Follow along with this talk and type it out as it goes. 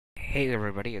Hey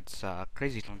everybody, it's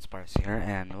Crazy Twin Sparse here,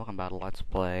 and welcome back to Let's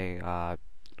Play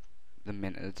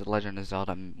the Legend of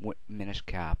Zelda Minish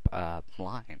Cap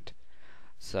Blind.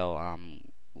 So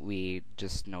we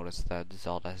just noticed that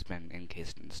Zelda has been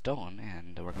encased in stone,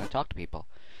 and we're gonna talk to people.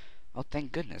 Oh,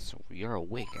 thank goodness, you're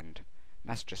awake, and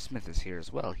Master Smith is here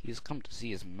as well. He's come to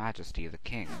see His Majesty the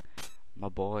King. My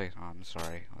boy, oh, I'm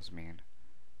sorry, I was mean.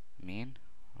 Mean?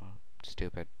 Oh,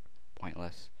 stupid,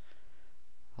 pointless.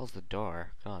 How's the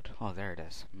door? God. Oh, there it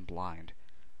is. I'm blind.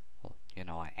 Well, you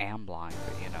know, I am blind,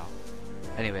 but you know.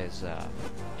 Anyways,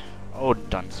 oh,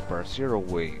 Dunspurs, you're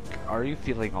awake. Are you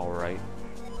feeling alright?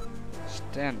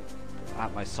 Stand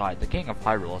at my side. The King of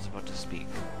Hyrule is about to speak.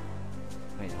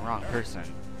 Wait, wrong person.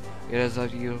 It is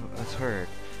of you as heard.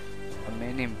 A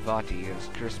man named Vati has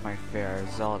cursed my fair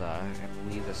Zelda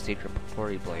and leave the sacred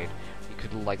Picori blade. He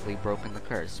could have likely broken the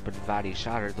curse, but Vati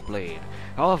shattered the blade.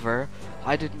 However,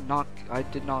 I did not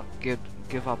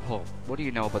give up hope. What do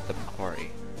you know about the Picori?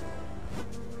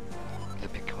 The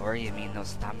Picori? You mean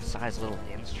those thumb-sized little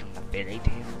imps from the fairy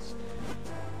tales?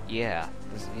 Yeah,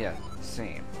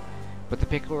 same. But the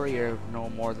Picori are no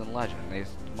more than legend. They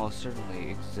most certainly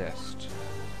exist.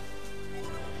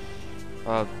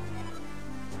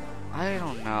 I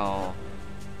don't know.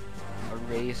 A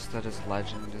race that is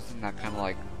legend, isn't that kind of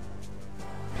like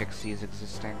pixies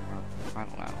existing? Or, I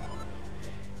don't know.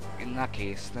 In that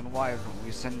case, then why don't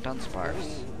we send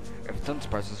Dunspars? If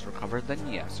Dunspars is recovered,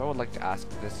 then yes, I would like to ask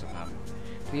this of them.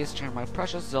 Please turn my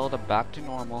precious Zelda back to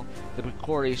normal. The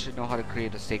Picori should know how to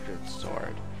create a sacred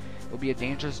sword. It will be a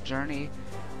dangerous journey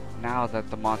now that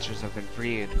the monsters have been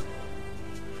freed.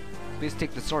 Please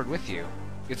take the sword with you.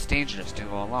 It's dangerous to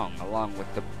go along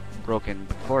with the broken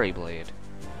Picori blade.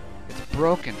 It's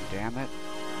broken, damn it.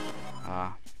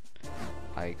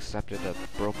 I accepted a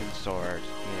broken sword.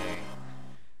 Yay.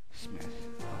 Smith.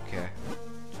 Okay.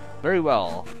 Very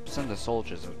well. Send the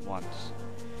soldiers at once.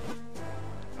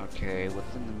 Okay,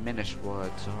 within the Minish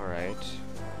woods, alright.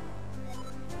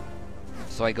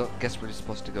 So guess we're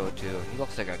supposed to go to... He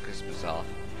looks like a Christmas elf.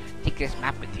 Take this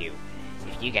map with you.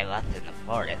 If you get lost in the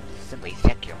forest, simply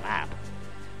check your map.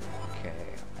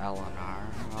 Okay, Eleanor.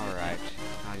 Alright,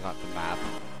 I got the map.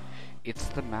 It's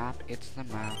the map, it's the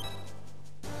map.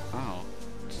 Oh,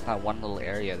 it's that one little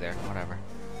area there, whatever.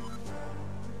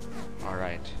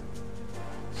 Alright.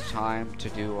 It's time to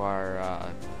do our,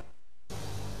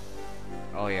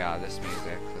 oh yeah, this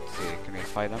music. Let's see, can we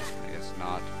fight him? I guess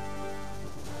not.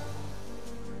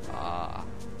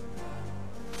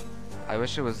 I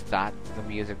wish it was the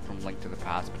music from Link to the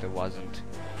Past, but it wasn't.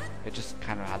 It just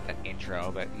kind of had that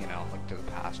intro, but you know, Link to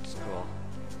the Past is cool.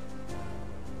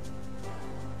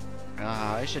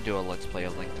 I should do a Let's Play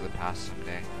of Link to the Past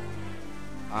someday.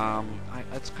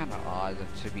 It's kind of odd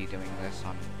to be doing this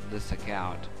on this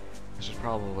account. I should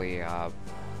probably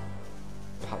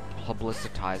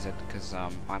publicitize it because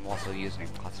I'm also using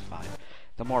Classified,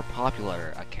 the more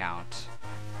popular account,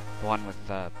 the one with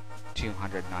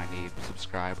 290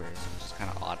 subscribers. It's just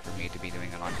kind of odd for me to be doing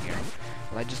it on here.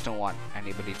 But I just don't want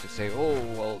anybody to say, oh,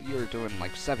 well, you're doing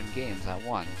like 7 games at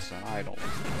once, and I don't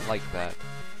like that.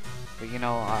 But you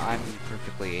know, I'm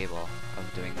perfectly able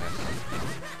of doing this.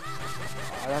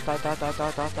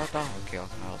 Okay,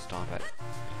 I'll stop it.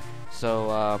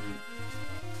 So,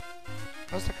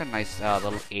 there's like a nice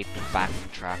little 8-bit backing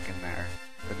track in there,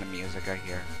 in the music I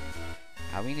hear.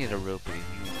 We need a rupee.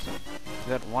 We need some.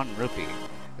 We got 1 rupee.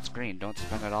 It's green, don't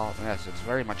spend it all. Yes, it's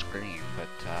very much green, but,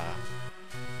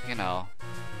 you know,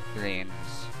 green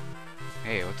is...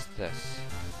 Hey, what's this?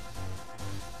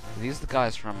 These are the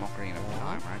guys from Ocarina of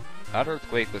Time, right? That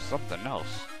earthquake was something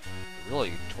else. It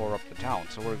really tore up the town,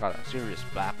 so we've got a serious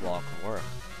backlog of work.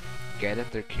 Get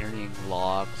it? They're carrying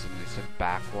logs, and they said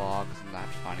backlogs, isn't that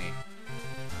funny?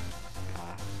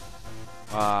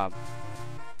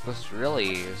 This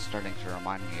really is starting to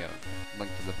remind me of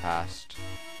Link to the Past.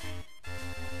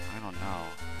 I don't know.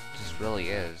 It just really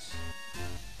is.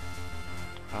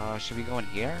 Should we go in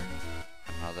here?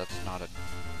 No, that's not a...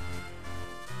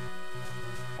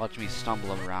 Watch me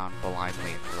stumble around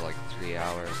blindly for like 3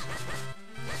 hours.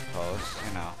 I suppose,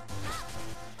 you know.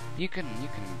 You can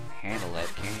handle it,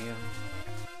 can you?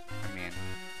 I mean,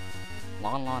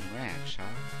 Lon Lon Ranch,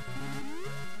 huh?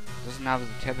 Doesn't have the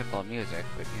typical music,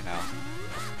 but you know.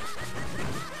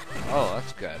 Oh,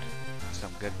 that's good.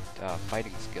 Some good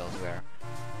fighting skills there.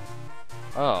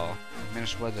 Oh,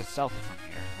 Minish Woods itself from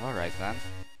here. Alright then.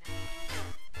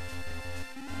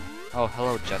 Oh,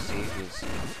 hello Jesse, who's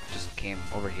just came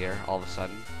over here all of a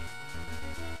sudden.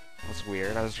 That's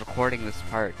weird. I was recording this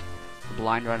part, the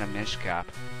blind run of Minish Cap.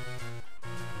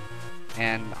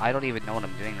 And I don't even know what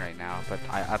I'm doing right now, but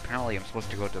apparently I'm supposed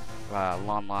to go to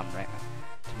Lon Lon Ranch.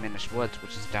 Minish Woods,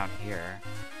 which is down here.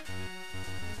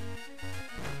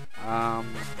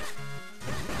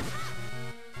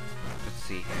 Let's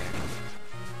see here.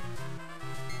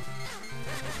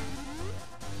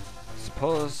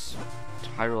 Suppose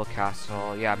Hyrule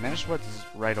Castle. Yeah, Minish Woods is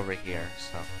right over here,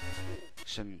 so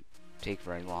shouldn't take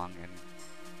very long. And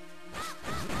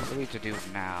what do we have to do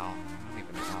now? I don't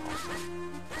even know.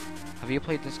 Have you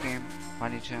played this game by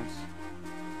any chance?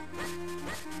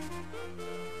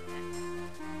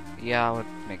 Yeah, it would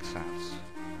make sense.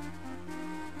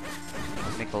 It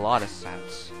would make a lot of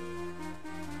sense.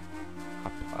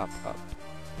 Up, up, up.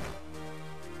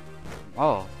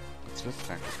 Oh, what's this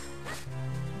thing?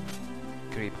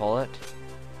 Can we pull it?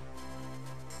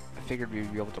 I figured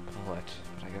we'd be able to pull it,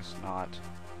 but I guess not.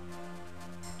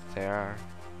 There.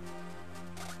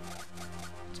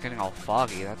 It's getting all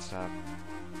foggy, that's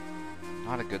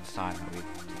not a good sign that we did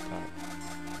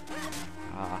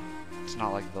that. It's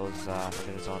not like those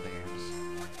other Zelda games.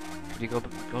 Could you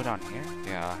go down here?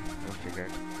 Yeah, I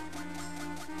figured.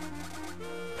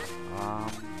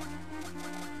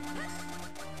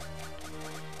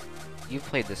 You've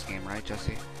played this game, right,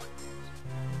 Jesse?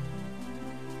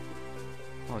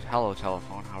 Oh, hello,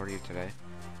 telephone. How are you today?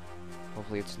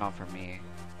 Hopefully it's not for me.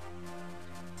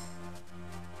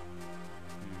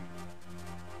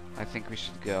 I think we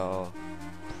should go...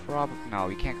 No,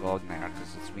 we can't go in there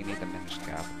because we need the Minish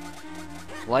Cap.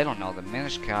 Well, I don't know. The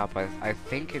Minish Cap, I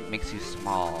think it makes you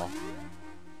small.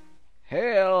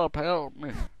 Help! Help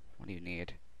me! What do you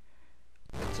need?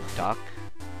 It's a duck?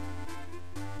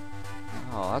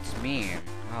 Oh, that's mean.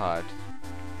 God.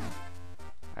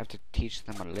 I have to teach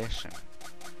them a lesson.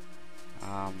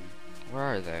 Where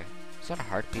are they? Is that a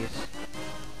heart piece?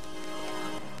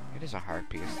 It is a heart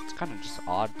piece. It's kind of just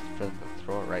odd for them to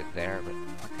throw it right there, but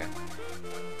okay.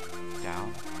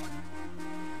 Down.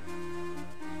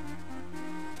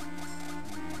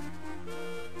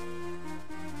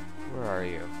 Where are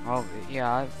you? Oh,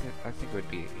 yeah, I think it would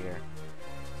be here.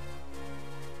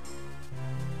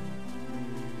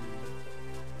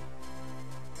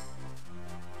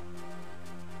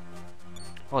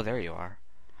 Oh, there you are.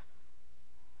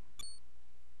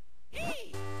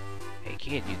 Hey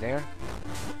kid, you there?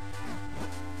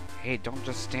 Hey, don't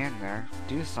just stand there.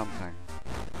 Do something.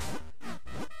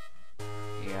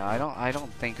 Yeah, I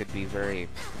don't think it'd be very...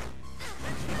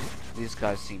 These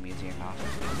guys seem easy enough.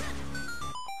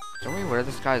 Don't we wear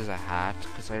this guy as a hat?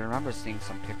 Because I remember seeing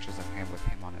some pictures of him with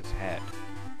him on his head.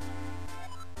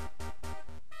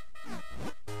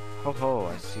 Ho ho,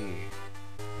 I see.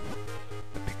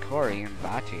 The Picori and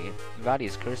Vati. Vati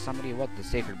has cursed somebody? What, the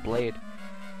sacred blade?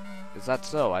 Is that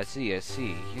so? I see, I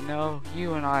see. You know,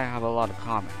 you and I have a lot in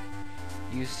common.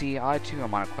 You see, I too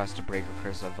am on a quest to break the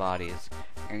curse of Vati's.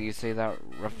 And you say that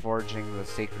reforging the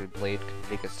sacred blade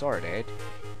could make a sword, eh?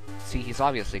 See, he's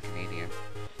obviously Canadian.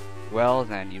 Well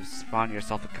then, you've spawned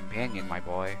yourself a companion, my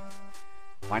boy.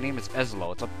 My name is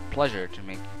Ezlo. It's a pleasure to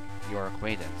make your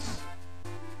acquaintance.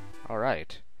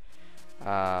 Alright.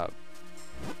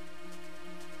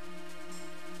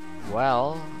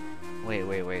 Well...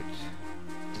 Wait.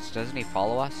 Doesn't he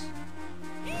follow us?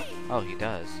 Oh, he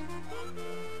does.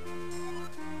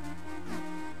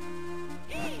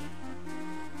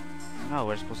 No,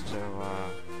 we're supposed to,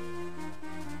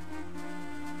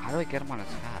 How do I get him on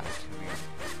his hat?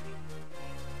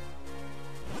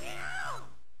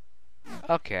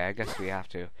 Okay, I guess we have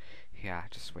to. Yeah,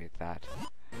 just wait that.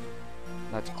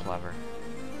 That's clever.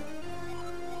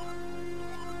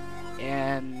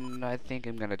 And I think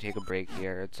I'm gonna take a break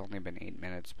here. It's only been 8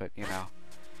 minutes, but you know.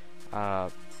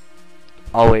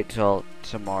 I'll wait till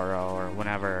tomorrow or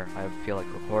whenever I feel like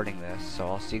recording this. So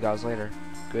I'll see you guys later.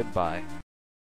 Goodbye.